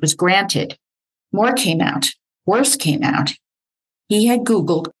 which was granted. More came out. Worse came out. He had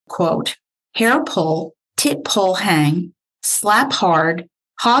Googled, quote, hair pull, tit pull hang, slap hard,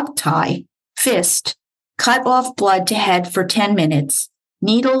 hog tie, fist, cut off blood to head for 10 minutes,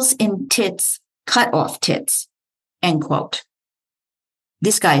 needles in tits, cut off tits, end quote.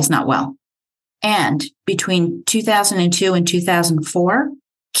 This guy is not well. And between 2002 and 2004,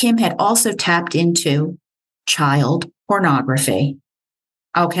 Kim had also tapped into child pornography.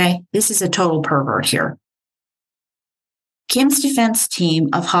 Okay, this is a total pervert here. Kim's defense team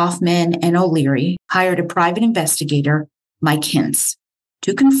of Hoffman and O'Leary hired a private investigator, Mike Hintz,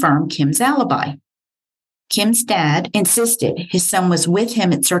 to confirm Kim's alibi. Kim's dad insisted his son was with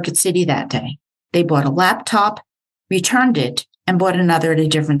him at Circuit City that day. They bought a laptop, returned it, and bought another at a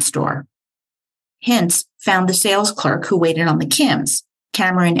different store. Hintz found the sales clerk who waited on the Kims,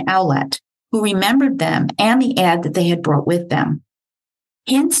 Cameron Owlett, who remembered them and the ad that they had brought with them.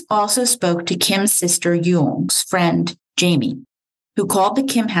 Hintz also spoke to Kim's sister Young's friend, Jamie, who called the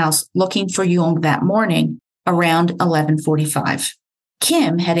Kim house looking for Young that morning around 11:45.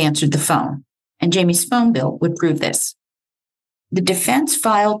 Kim had answered the phone, and Jamie's phone bill would prove this. The defense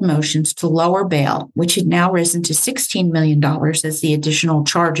filed motions to lower bail, which had now risen to $16 million as the additional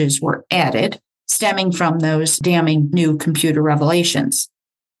charges were added, stemming from those damning new computer revelations.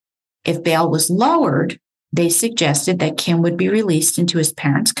 If bail was lowered, they suggested that Kim would be released into his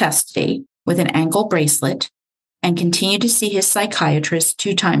parents' custody with an ankle bracelet and continue to see his psychiatrist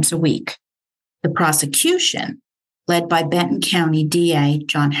 2 times a week. The prosecution, led by Benton County DA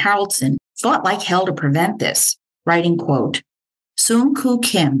John Haroldson, fought like hell to prevent this, writing, quote, Sung Koo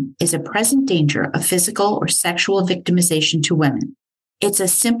Kim is a present danger of physical or sexual victimization to women. It's a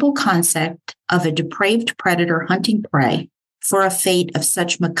simple concept of a depraved predator hunting prey for a fate of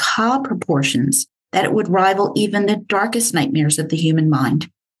such macabre proportions that it would rival even the darkest nightmares of the human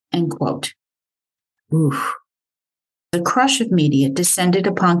mind, end quote. Oof. The crush of media descended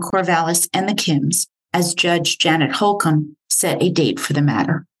upon Corvallis and the Kims as Judge Janet Holcomb set a date for the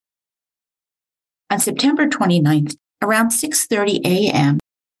matter. On September 29th, around 6:30 a.m.,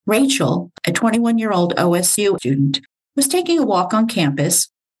 Rachel, a 21-year-old OSU student, was taking a walk on campus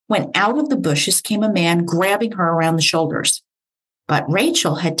when out of the bushes came a man grabbing her around the shoulders. But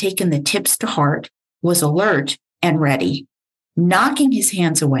Rachel had taken the tips to heart, was alert and ready. Knocking his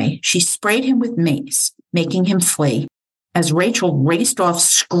hands away, she sprayed him with mace, making him flee, as Rachel raced off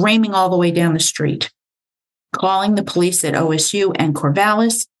screaming all the way down the street. Calling the police at OSU and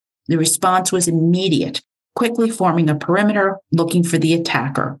Corvallis, the response was immediate, quickly forming a perimeter looking for the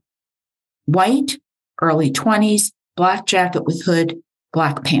attacker. White, early 20s, black jacket with hood,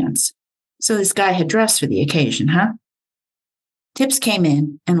 black pants. So this guy had dressed for the occasion, huh? Tips came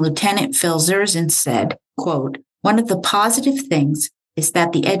in, and Lieutenant Phil Zerzin said, quote, "One of the positive things is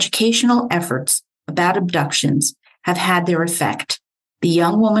that the educational efforts about abductions have had their effect. The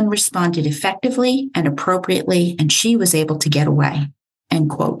young woman responded effectively and appropriately, and she was able to get away." End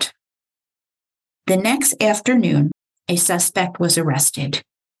quote. The next afternoon, a suspect was arrested.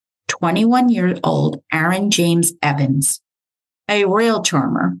 21-year-old Aaron James Evans, a real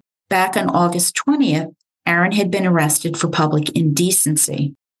charmer. Back on August 20th, Aaron had been arrested for public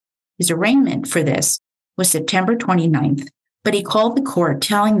indecency. His arraignment for this was September 29th, but he called the court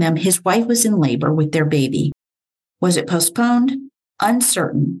telling them his wife was in labor with their baby. Was it postponed?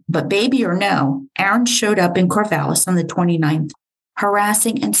 Uncertain, but baby or no, Aaron showed up in Corvallis on the 29th,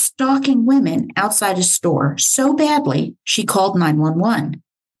 harassing and stalking women outside a store so badly she called 911.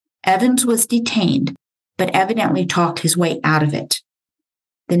 Evans was detained, but evidently talked his way out of it.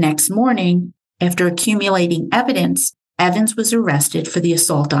 The next morning, after accumulating evidence, Evans was arrested for the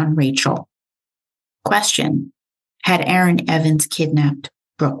assault on Rachel. Question: had Aaron Evans kidnapped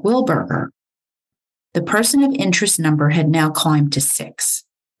Brooke Wilberger? The person of interest number had now climbed to 6.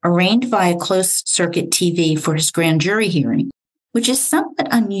 Arraigned via closed-circuit TV for his grand jury hearing, which is somewhat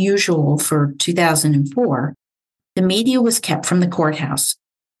unusual for 2004, the media was kept from the courthouse.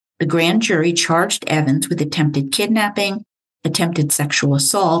 The grand jury charged Evans with attempted kidnapping, attempted sexual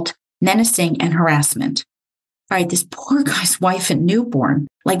assault, menacing, and harassment. All right, this poor guy's wife and newborn.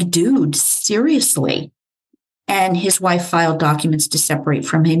 Like, dude, seriously. And his wife filed documents to separate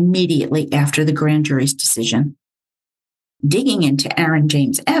from him immediately after the grand jury's decision. Digging into Aaron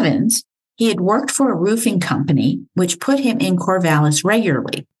James Evans, he had worked for a roofing company, which put him in Corvallis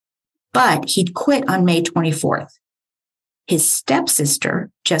regularly, but he'd quit on May 24th. His stepsister,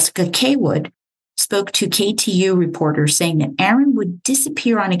 Jessica Kaywood, spoke to KTU reporters saying that Aaron would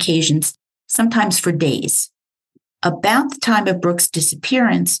disappear on occasions, sometimes for days. About the time of Brooke's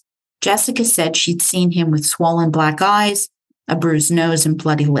disappearance, Jessica said she'd seen him with swollen black eyes, a bruised nose, and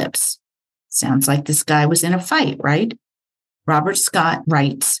bloody lips. Sounds like this guy was in a fight, right? Robert Scott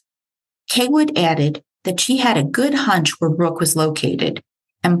writes, Kaywood added that she had a good hunch where Brooke was located,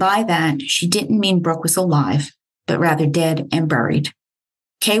 and by that, she didn't mean Brooke was alive, but rather dead and buried.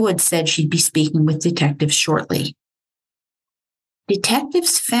 Kaywood said she'd be speaking with detectives shortly.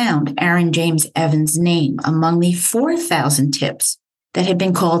 Detectives found Aaron James Evans' name among the 4,000 tips that had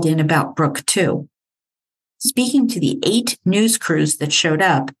been called in about Brooke, too. Speaking to the 8 news crews that showed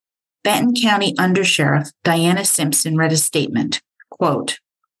up, Benton County Undersheriff Diana Simpson read a statement, quote,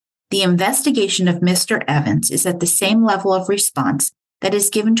 "The investigation of Mr. Evans is at the same level of response that is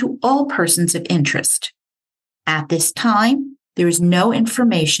given to all persons of interest. At this time, there is no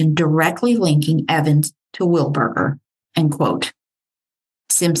information directly linking Evans to Wilberger," end quote.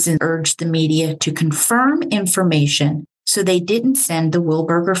 Simpson urged the media to confirm information so they didn't send the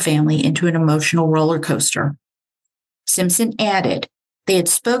Wilberger family into an emotional roller coaster. Simpson added they had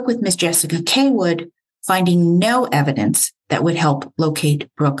spoke with Miss Jessica Kaywood, finding no evidence that would help locate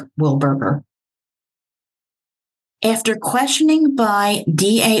Brooke Wilberger. After questioning by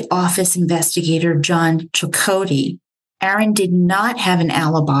DA office investigator John Chakotay, Aaron did not have an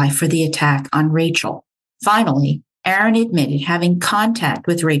alibi for the attack on Rachel. Finally, Aaron admitted having contact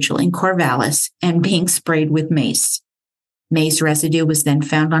with Rachel in Corvallis and being sprayed with mace. Mace residue was then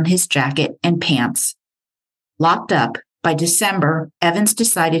found on his jacket and pants. Locked up, by December, Evans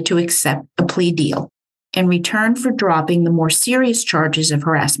decided to accept a plea deal. In return for dropping the more serious charges of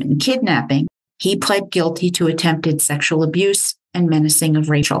harassment and kidnapping, he pled guilty to attempted sexual abuse and menacing of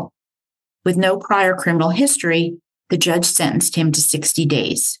Rachel. With no prior criminal history, the judge sentenced him to 60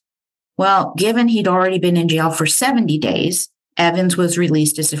 days. Well, given he'd already been in jail for 70 days, Evans was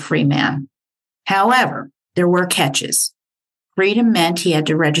released as a free man. However, there were catches. Freedom meant he had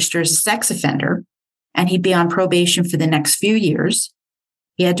to register as a sex offender, and he'd be on probation for the next few years.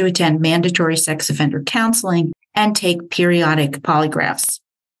 He had to attend mandatory sex offender counseling and take periodic polygraphs.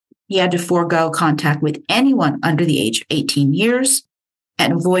 He had to forego contact with anyone under the age of 18 years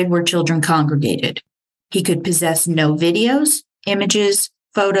and avoid where children congregated. He could possess no videos, images,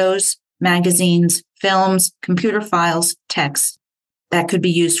 photos, magazines, films, computer files, texts that could be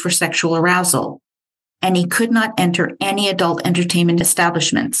used for sexual arousal. And he could not enter any adult entertainment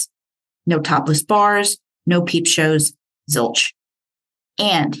establishments. No topless bars, no peep shows, zilch.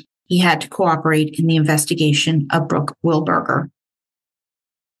 And he had to cooperate in the investigation of Brooke Wilberger.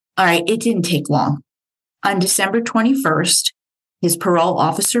 All right, it didn't take long. On December 21st, his parole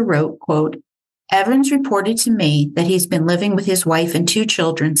officer wrote, quote, Evans reported to me that he's been living with his wife and 2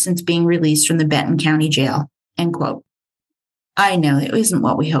 children since being released from the Benton County Jail, end quote. I know it isn't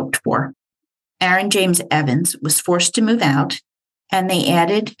what we hoped for. Aaron James Evans was forced to move out, and they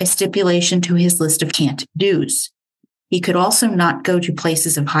added a stipulation to his list of can't do's. He could also not go to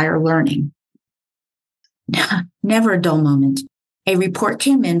places of higher learning. Never a dull moment. A report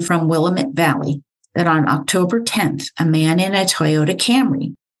came in from Willamette Valley that on October 10th, a man in a Toyota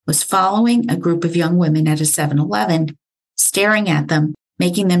Camry was following a group of young women at a 7-Eleven, staring at them,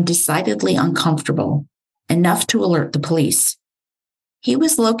 making them decidedly uncomfortable, enough to alert the police. He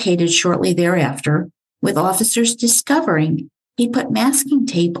was located shortly thereafter, with officers discovering he put masking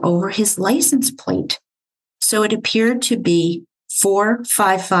tape over his license plate, so it appeared to be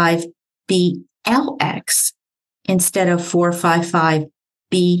 455BLX instead of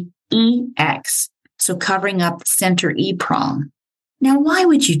 455BEX, so covering up the center E prong. Now, why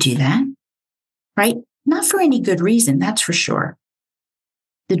would you do that? Right? Not for any good reason, that's for sure.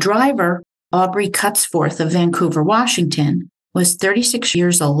 The driver, Aubrey Cutsforth of Vancouver, Washington, was 36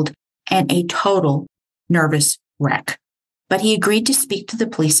 years old and a total nervous wreck. But he agreed to speak to the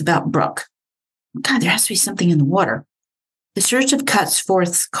police about Brooke. God, there has to be something in the water. The search of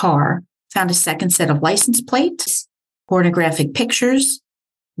Cutsforth's car found a second set of license plates, pornographic pictures,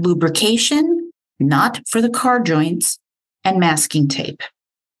 lubrication, not for the car joints, and masking tape.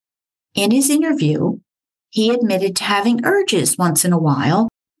 In his interview, he admitted to having urges once in a while,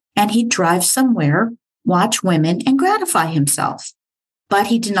 and he'd drive somewhere, watch women, and gratify himself. But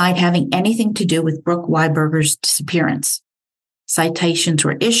he denied having anything to do with Brooke Wilberger's disappearance. Citations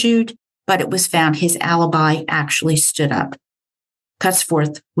were issued, but it was found his alibi actually stood up.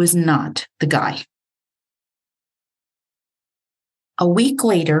 Cutsforth was not the guy. A week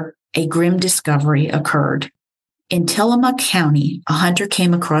later, a grim discovery occurred. In Tillamook County, a hunter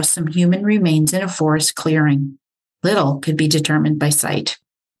came across some human remains in a forest clearing. Little could be determined by sight.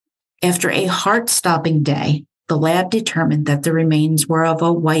 After a heart-stopping day, the lab determined that the remains were of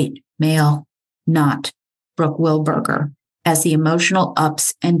a white male, not Brooke Wilberger, as the emotional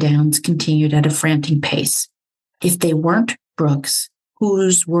ups and downs continued at a frantic pace. If they weren't Brooke's,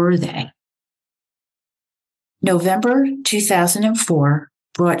 whose were they? November 2004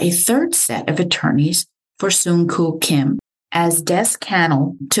 brought a third set of attorneys for Seung-Koo Kim as Des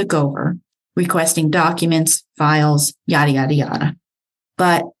Cannell took over, requesting documents, files, yada, yada, yada.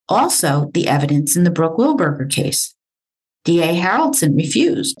 But also the evidence in the Brooke Wilberger case. D.A. Haraldson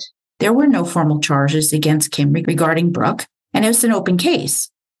refused. There were no formal charges against Kim regarding Brooke, and it was an open case.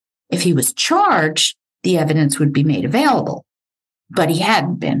 If he was charged, the evidence would be made available. But he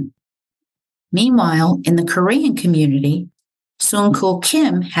hadn't been. Meanwhile, in the Korean community, Seung-Koo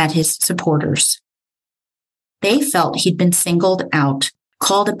Kim had his supporters. They felt he'd been singled out,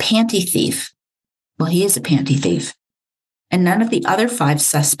 called a panty thief. Well, he is a panty thief. And none of the other 5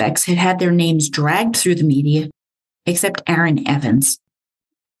 suspects had had their names dragged through the media, except Aaron Evans.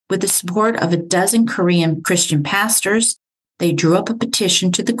 With the support of a dozen Korean Christian pastors, they drew up a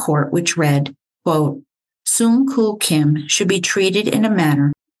petition to the court which read, quote, Seung-Koo Kim should be treated in a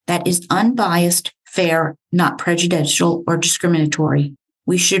manner that is unbiased, fair, not prejudicial or discriminatory.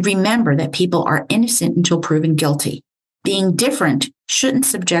 We should remember that people are innocent until proven guilty. Being different shouldn't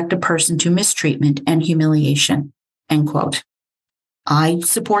subject a person to mistreatment and humiliation. End quote. I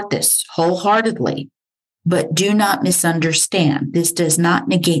support this wholeheartedly, but do not misunderstand. This does not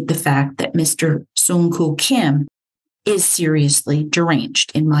negate the fact that Mr. Seung-Koo Kim is seriously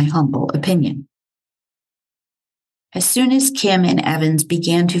deranged, in my humble opinion. As soon as Kim and Evans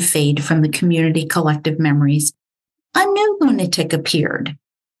began to fade from the community collective memories, a new lunatic appeared.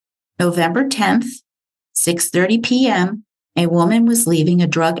 November 10th, 6:30 p.m., a woman was leaving a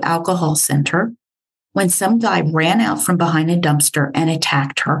drug alcohol center when some guy ran out from behind a dumpster and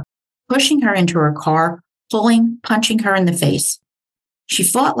attacked her, pushing her into her car, punching her in the face. She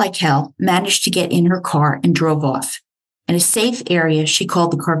fought like hell, managed to get in her car, and drove off. In a safe area, she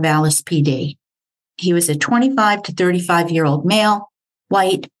called the Corvallis PD. He was a 25 to 35-year-old male,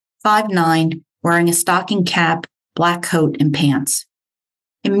 white, 5'9", wearing a stocking cap, black coat, and pants.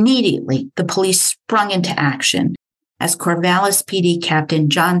 Immediately, the police sprung into action as Corvallis PD Captain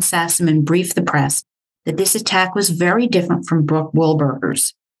John Sassaman briefed the press that this attack was very different from Brooke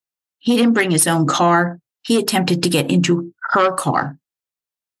Wilberger's. He didn't bring his own car. He attempted to get into her car.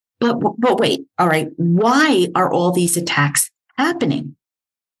 But wait, all right, why are all these attacks happening?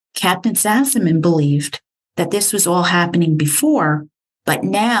 Captain Sassaman believed that this was all happening before, but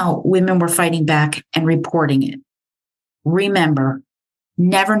now women were fighting back and reporting it. Remember,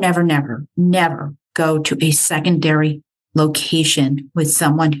 never, never, never, never go to a secondary location with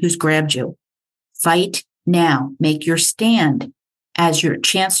someone who's grabbed you. Fight now. Make your stand, as your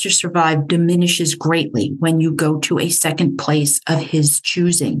chance to survive diminishes greatly when you go to a second place of his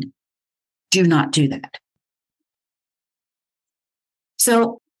choosing. Do not do that.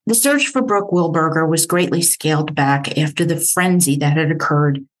 So the search for Brooke Wilberger was greatly scaled back after the frenzy that had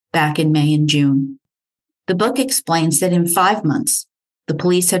occurred back in May and June. The book explains that in 5 months, the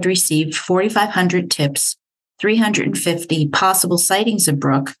police had received 4,500 tips, 350 possible sightings of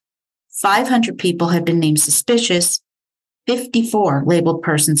Brooke, 500 people had been named suspicious, 54 labeled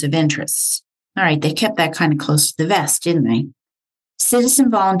persons of interest. All right, they kept that kind of close to the vest, didn't they?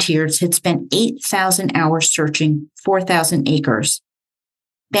 Citizen volunteers had spent 8,000 hours searching 4,000 acres.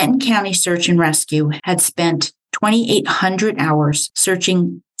 Benton County Search and Rescue had spent 2,800 hours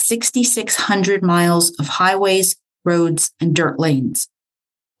searching 6,600 miles of highways, roads, and dirt lanes.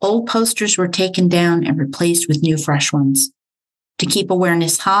 Old posters were taken down and replaced with new, fresh ones. To keep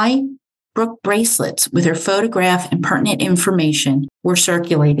awareness high, Brooke bracelets with her photograph and pertinent information were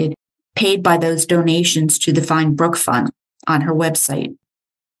circulated, paid by those donations to the Find Brooke Fund on her website.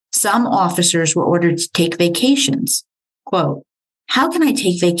 Some officers were ordered to take vacations. Quote, "How can I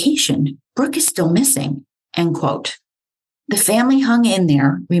take vacation? Brooke is still missing," end quote. The family hung in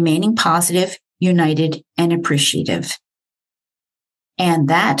there, remaining positive, united, and appreciative. And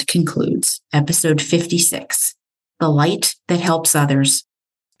that concludes episode 56, The Light That Helps Others,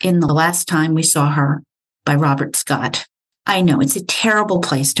 in The Last Time We Saw Her by Robert Scott. I know it's a terrible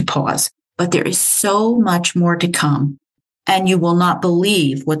place to pause, but there is so much more to come, and you will not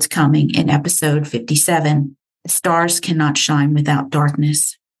believe what's coming in episode 57. The stars cannot shine without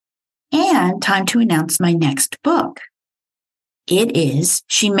darkness. And time to announce my next book. It is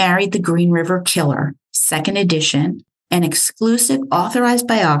She Married the Green River Killer, 2nd edition, an exclusive authorized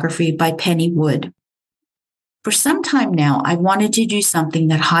biography by Penny Wood. For some time now, I wanted to do something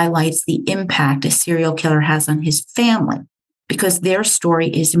that highlights the impact a serial killer has on his family, because their story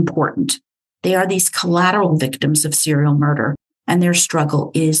is important. They are these collateral victims of serial murder, and their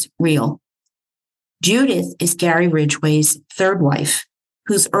struggle is real. Judith is Gary Ridgway's third wife,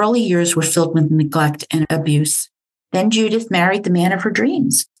 whose early years were filled with neglect and abuse. Then Judith married the man of her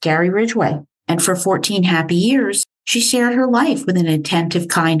dreams, Gary Ridgway, and for 14 happy years, she shared her life with an attentive,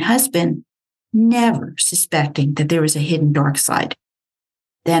 kind husband, never suspecting that there was a hidden dark side.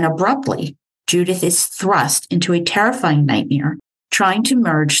 Then abruptly, Judith is thrust into a terrifying nightmare, trying to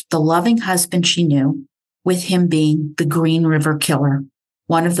merge the loving husband she knew with him being the Green River Killer,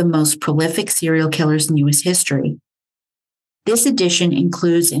 one of the most prolific serial killers in U.S. history. This edition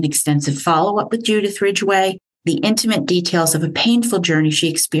includes an extensive follow-up with Judith Ridgway, the intimate details of a painful journey she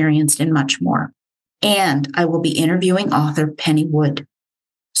experienced, and much more. And I will be interviewing author Penny Wood.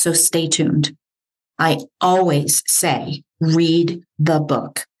 So stay tuned. I always say, read the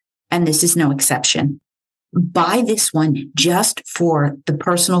book, and this is no exception. Buy this one just for the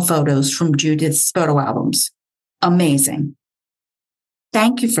personal photos from Judith's photo albums. Amazing.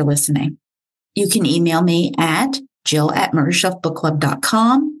 Thank you for listening. You can email me at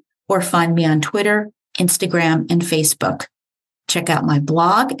jill@murdershelfbookclub.com or find me on Twitter, Instagram, and Facebook. Check out my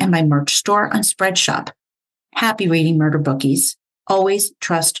blog and my merch store on Spreadshop. Happy reading, Murder Bookies. Always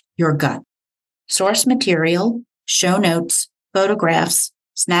trust your gut. Source material, show notes, photographs,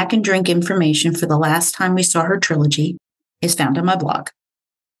 snack and drink information for The Last Time We Saw Her trilogy is found on my blog.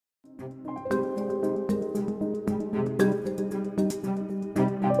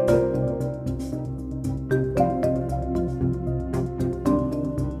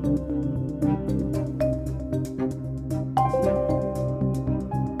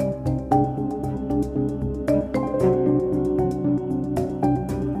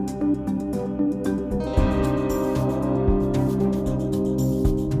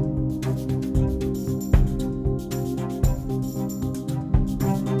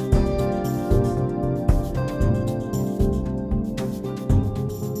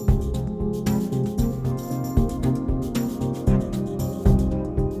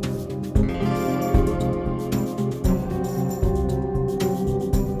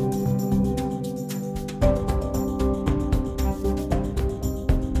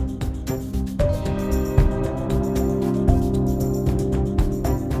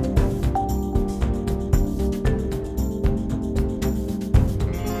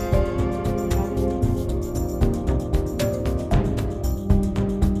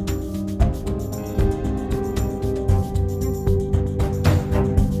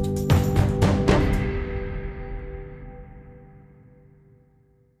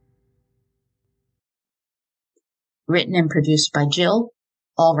 Written and produced by Jill.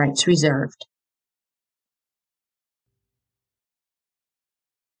 All rights reserved.